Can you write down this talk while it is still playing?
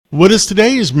With us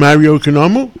today is Mario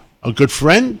Economou, a good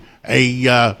friend,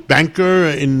 a banker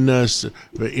in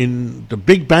the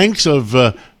big banks of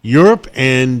Europe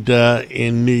and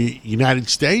in the United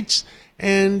States,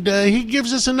 and he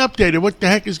gives us an update of what the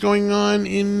heck is going on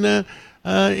in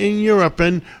Europe.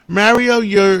 And Mario,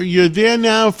 you're there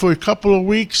now for a couple of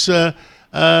weeks.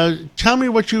 Tell me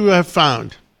what you have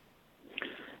found.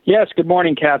 Yes, good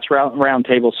morning, Cats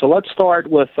Roundtable. So let's start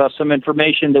with some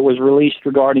information that was released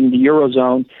regarding the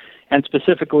Eurozone, and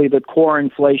specifically that core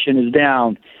inflation is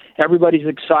down. Everybody's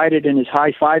excited and is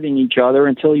high-fiving each other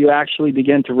until you actually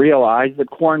begin to realize that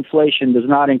core inflation does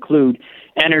not include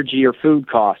energy or food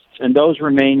costs, and those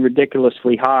remain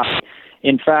ridiculously high.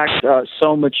 In fact,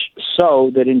 so much so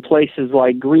that in places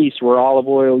like Greece, where olive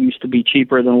oil used to be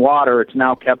cheaper than water, it's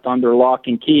now kept under lock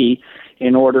and key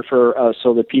in order for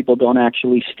so that people don't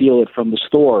actually steal it from the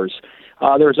stores.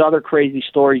 There's other crazy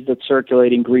stories that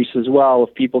circulate in Greece as well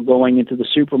of people going into the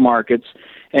supermarkets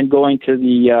and going to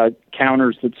the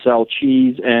counters that sell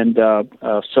cheese and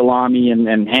salami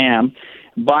and ham,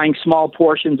 buying small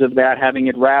portions of that, having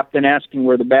it wrapped, and asking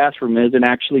where the bathroom is, and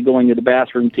actually going to the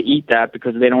bathroom to eat that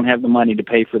because they don't have the money to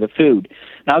pay for the food.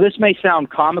 Now, this may sound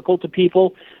comical to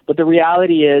people, but the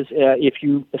reality is if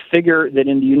you figure that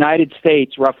in the United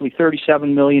States, roughly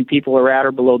 37 million people are at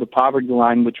or below the poverty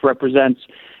line, which represents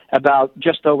about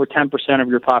just over 10% of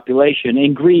your population.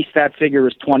 In Greece, that figure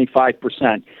is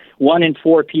 25%. 1 in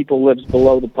 4 people lives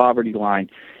below the poverty line.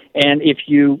 And if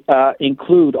you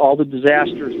include all the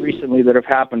disasters recently that have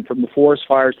happened, from the forest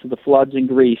fires to the floods in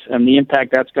Greece, and the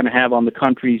impact that's going to have on the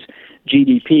country's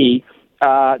GDP,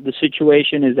 the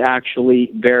situation is actually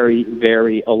very,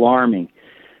 very alarming.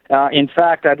 In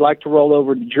fact, I'd like to roll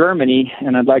over to Germany,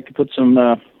 and I'd like to put some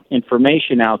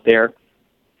information out there.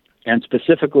 And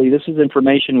specifically, this is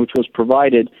information which was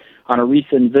provided on a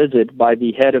recent visit by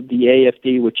the head of the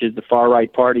AfD, which is the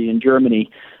far-right party in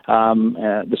Germany.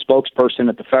 The spokesperson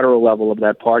at the federal level of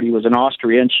that party was an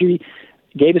Austrian. She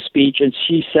gave a speech, and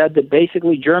she said that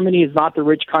basically Germany is not the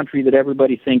rich country that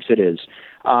everybody thinks it is.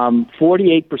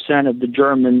 48% of the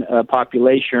German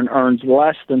population earns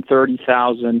less than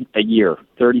 30,000 a year,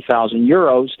 30,000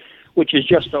 euros, which is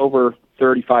just over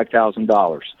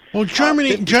 $35,000. Well,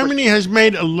 Germany has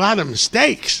made a lot of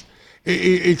mistakes.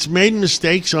 It's made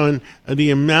mistakes on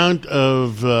the amount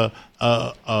of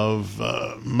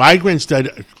migrants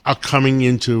that are coming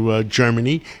into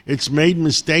Germany. It's made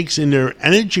mistakes in their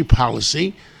energy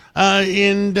policy,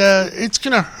 and it's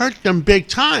going to hurt them big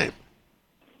time.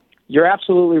 You're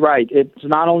absolutely right. It's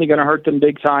not only going to hurt them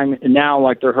big time now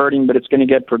like they're hurting, but it's going to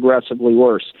get progressively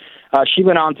worse. She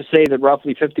went on to say that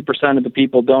roughly 50% of the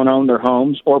people don't own their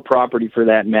homes, or property for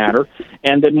that matter,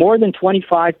 and that more than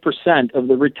 25% of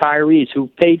the retirees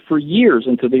who've paid for years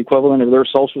into the equivalent of their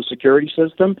Social Security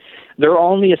system, they're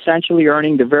only essentially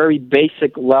earning the very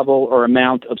basic level or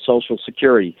amount of Social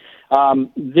Security.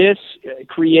 This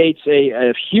creates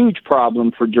a huge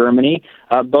problem for Germany,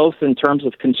 both in terms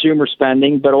of consumer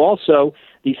spending, but also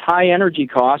these high energy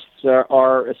costs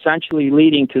are essentially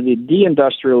leading to the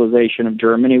deindustrialization of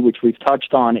Germany, which we've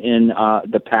touched on in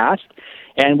the past.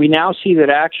 And we now see that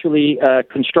actually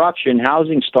construction,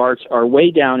 housing starts are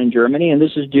way down in Germany, and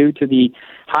this is due to the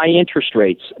high interest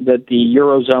rates that the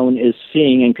Eurozone is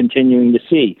seeing and continuing to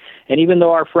see. And even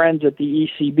though our friends at the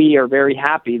ECB are very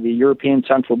happy, the European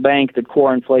Central Bank, that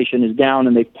core inflation is down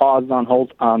and they've paused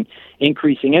on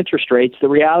increasing interest rates, the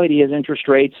reality is interest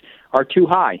rates are too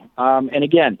high. And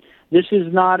again, this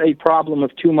is not a problem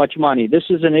of too much money. This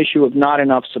is an issue of not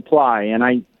enough supply. And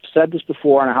I said this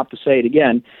before, and I have to say it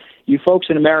again. You folks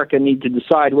in America need to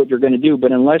decide what you're going to do,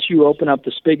 but unless you open up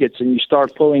the spigots and you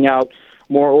start pulling out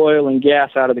more oil and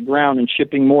gas out of the ground and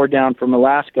shipping more down from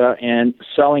Alaska and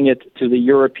selling it to the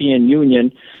European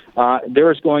Union,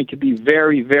 there's going to be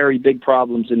very, very big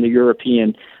problems in the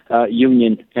European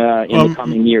Union in the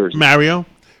coming years. Mario,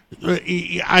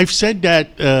 I've said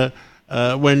that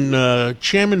when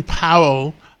Chairman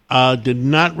Powell did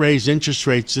not raise interest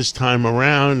rates this time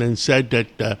around and said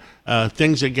that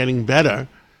things are getting better,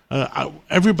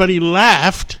 everybody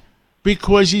laughed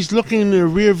because he's looking in the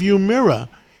rearview mirror.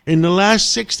 In the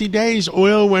last 60 days,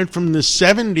 oil went from the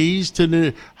 70s to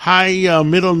the high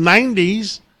middle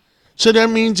 90s. So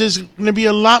that means there's going to be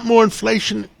a lot more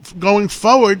inflation going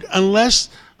forward unless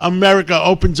America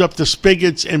opens up the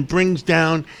spigots and brings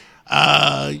down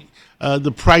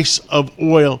the price of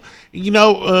oil. You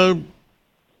know,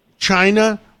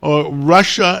 China or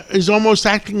Russia is almost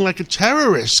acting like a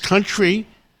terrorist country,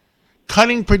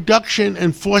 cutting production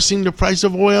and forcing the price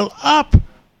of oil up.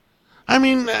 I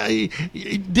mean,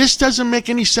 this doesn't make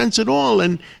any sense at all,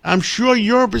 and I'm sure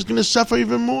Europe is going to suffer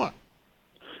even more.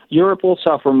 Europe will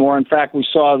suffer more. In fact, we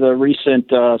saw the recent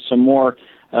some more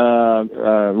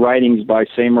writings by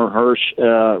Seymour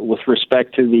Hersh with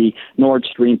respect to the Nord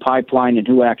Stream pipeline and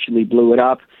who actually blew it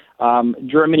up.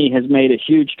 Germany has made a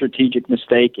huge strategic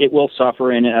mistake. It will suffer,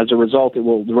 and as a result,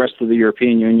 the rest of the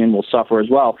European Union will suffer as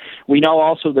well. We know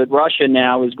also that Russia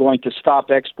now is going to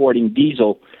stop exporting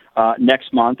diesel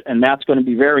next month, and that's going to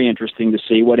be very interesting to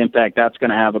see what impact that's going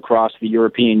to have across the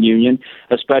European Union,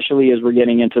 especially as we're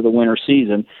getting into the winter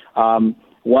season.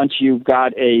 Once you've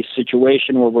got a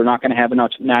situation where we're not going to have enough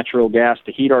natural gas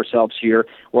to heat ourselves here,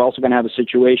 we're also going to have a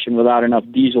situation without enough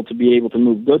diesel to be able to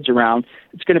move goods around.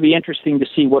 It's going to be interesting to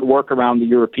see what workaround the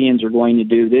Europeans are going to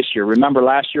do this year. Remember,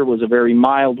 last year was a very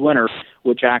mild winter,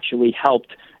 which actually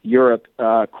helped Europe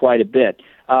quite a bit.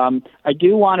 I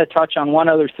do want to touch on one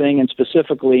other thing, and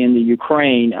specifically in the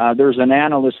Ukraine. There's an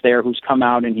analyst there who's come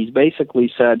out, and he's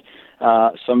basically said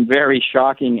some very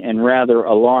shocking and rather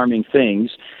alarming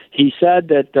things. He said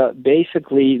that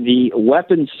basically the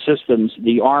weapons systems,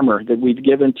 the armor that we've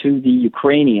given to the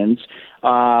Ukrainians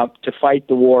to fight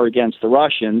the war against the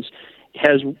Russians,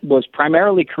 was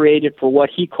primarily created for what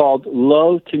he called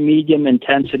low to medium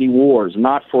intensity wars,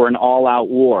 not for an all-out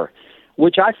war,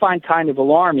 which I find kind of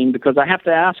alarming because I have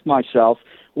to ask myself,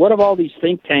 what have all these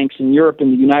think tanks in Europe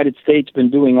and the United States been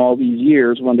doing all these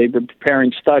years when they've been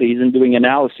preparing studies and doing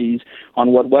analyses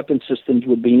on what weapon systems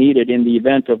would be needed in the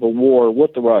event of a war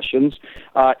with the Russians,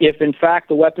 if in fact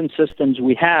the weapon systems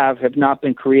we have not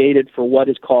been created for what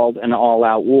is called an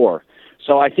all-out war?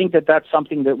 So I think that that's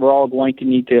something that we're all going to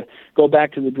need to go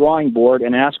back to the drawing board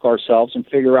and ask ourselves and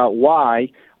figure out why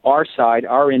our side,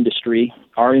 our industry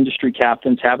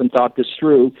captains haven't thought this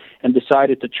through and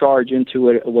decided to charge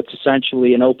into what's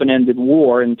essentially an open-ended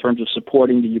war in terms of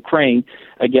supporting the Ukraine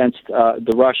against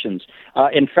the Russians.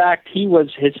 In fact,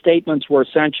 his statements were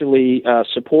essentially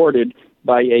supported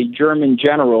by a German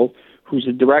general who's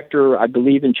a director, I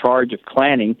believe, in charge of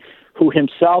planning, who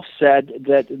himself said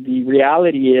that the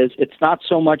reality is it's not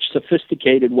so much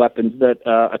sophisticated weapons that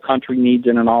a country needs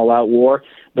in an all-out war,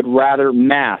 but rather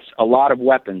mass, a lot of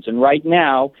weapons. And right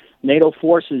now, NATO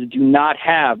forces do not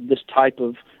have this type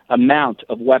of amount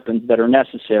of weapons that are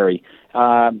necessary.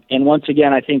 And once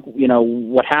again, I think,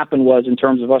 what happened was in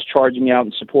terms of us charging out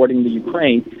and supporting the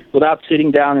Ukraine, without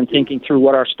sitting down and thinking through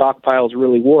what our stockpiles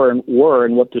really were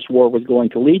and what this war was going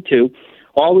to lead to,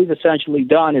 all we've essentially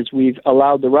done is we've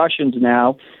allowed the Russians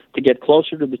now to get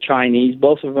closer to the Chinese.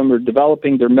 Both of them are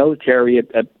developing their military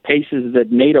at paces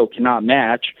that NATO cannot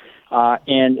match,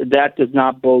 and that does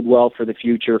not bode well for the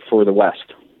future for the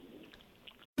West.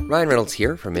 Ryan Reynolds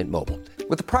here from Mint Mobile.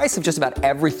 With the price of just about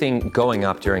everything going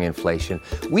up during inflation,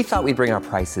 we thought we'd bring our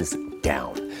prices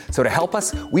down. So to help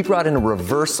us, we brought in a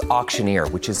reverse auctioneer,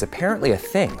 which is apparently a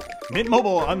thing. Mint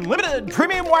Mobile Unlimited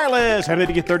Premium Wireless. How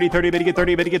to get 30, 30, bit to get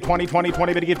 30, bit to get 20, 20,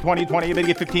 20, bit to get 20, 20, bit to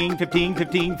get 15, 15,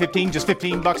 15, 15, just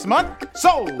 $15 a month?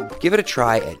 Sold! Give it a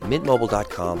try at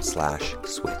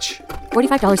mintmobile.com/switch.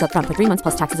 $45 up front for 3 months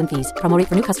plus taxes and fees. Promo rate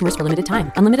for new customers for limited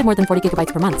time. Unlimited more than 40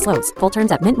 gigabytes per month. Slows full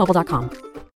terms at mintmobile.com.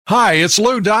 Hi, it's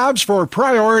Lou Dobbs for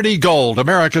Priority Gold,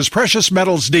 America's precious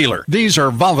metals dealer. These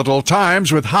are volatile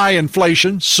times with high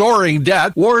inflation, soaring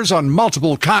debt, wars on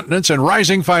multiple continents, and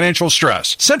rising financial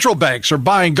stress. Central banks are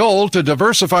buying gold to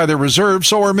diversify their reserves,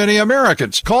 so are many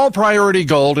Americans. Call Priority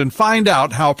Gold and find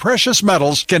out how precious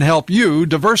metals can help you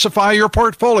diversify your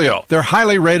portfolio. They're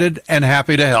highly rated and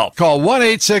happy to help. Call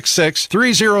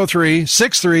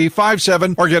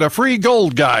 1-866-303-6357 or get a free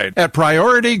gold guide at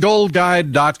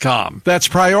PriorityGoldGuide.com. That's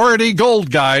PriorityGoldGuide.com.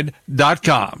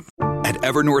 At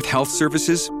Evernorth Health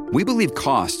Services, we believe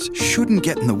costs shouldn't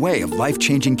get in the way of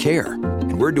life-changing care,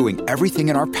 and we're doing everything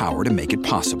in our power to make it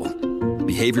possible.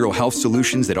 Behavioral health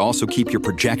solutions that also keep your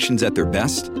projections at their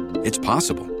best? It's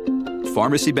possible.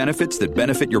 Pharmacy benefits that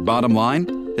benefit your bottom line?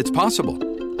 It's possible.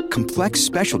 Complex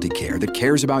specialty care that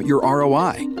cares about your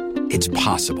ROI? It's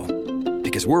possible.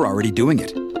 Because we're already doing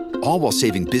it. All while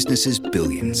saving businesses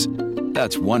billions.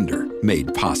 That's Wonder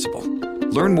made possible.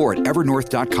 Learn more at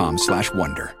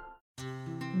evernorth.com/wonder.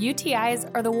 UTIs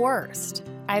are the worst.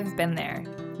 I've been there.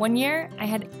 One year, I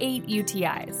had 8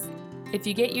 UTIs. If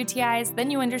you get UTIs,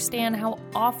 then you understand how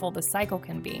awful the cycle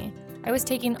can be. I was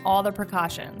taking all the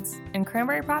precautions, and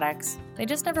cranberry products, they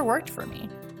just never worked for me.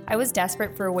 I was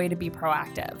desperate for a way to be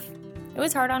proactive. It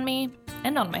was hard on me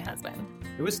and on my husband.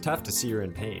 It was tough to see her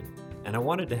in pain, and I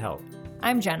wanted to help.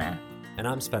 I'm Jenna. And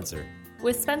I'm Spencer.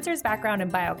 With Spencer's background in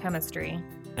biochemistry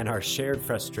and our shared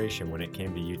frustration when it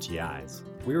came to UTIs,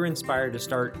 we were inspired to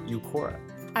start Eucora.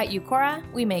 At Eucora,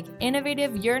 we make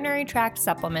innovative urinary tract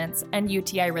supplements and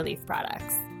UTI relief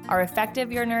products. Our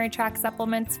effective urinary tract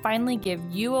supplements finally give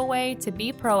you a way to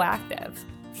be proactive.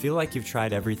 Feel like you've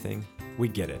tried everything? We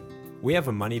get it. We have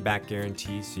a money-back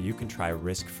guarantee so you can try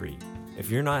risk-free. If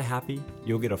you're not happy,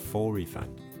 you'll get a full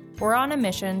refund. We're on a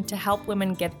mission to help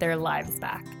women get their lives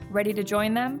back. Ready to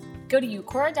join them? Go to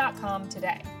Eucora.com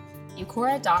today.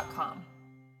 Eucora.com.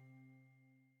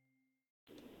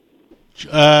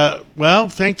 Well,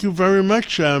 thank you very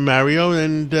much, Mario.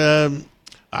 And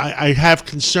I have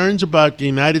concerns about the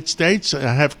United States.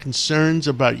 I have concerns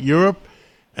about Europe.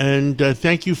 And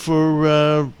thank you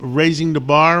for raising the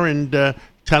bar and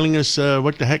telling us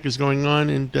what the heck is going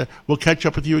on. And we'll catch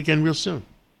up with you again real soon.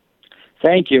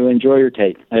 Thank you. Enjoy your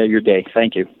day.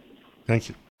 Thank you. Thank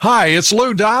you. Hi, it's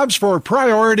Lou Dobbs for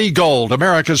Priority Gold,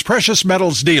 America's precious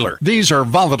metals dealer. These are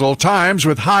volatile times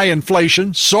with high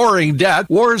inflation, soaring debt,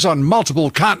 wars on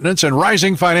multiple continents, and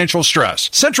rising financial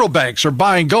stress. Central banks are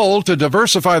buying gold to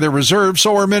diversify their reserves,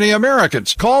 so are many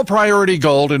Americans. Call Priority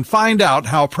Gold and find out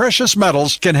how precious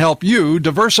metals can help you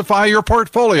diversify your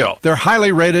portfolio. They're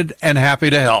highly rated and happy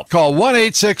to help. Call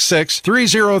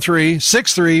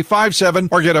 1-866-303-6357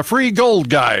 or get a free gold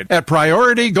guide at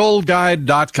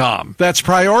PriorityGoldGuide.com. That's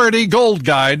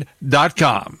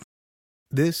PriorityGoldGuide.com.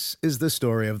 This is the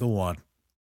story of the one.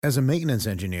 As a maintenance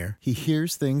engineer, he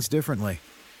hears things differently.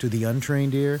 To the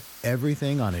untrained ear,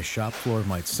 everything on his shop floor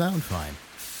might sound fine,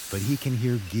 but he can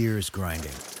hear gears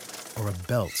grinding or a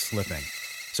belt slipping.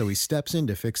 So he steps in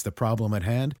to fix the problem at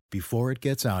hand before it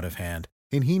gets out of hand.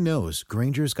 And he knows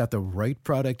Grainger's got the right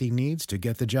product he needs to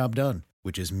get the job done,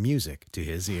 which is music to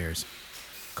his ears.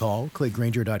 Call, click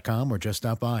Grainger.com, or just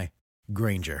stop by.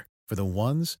 Grainger, for the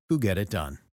ones who get it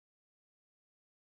done.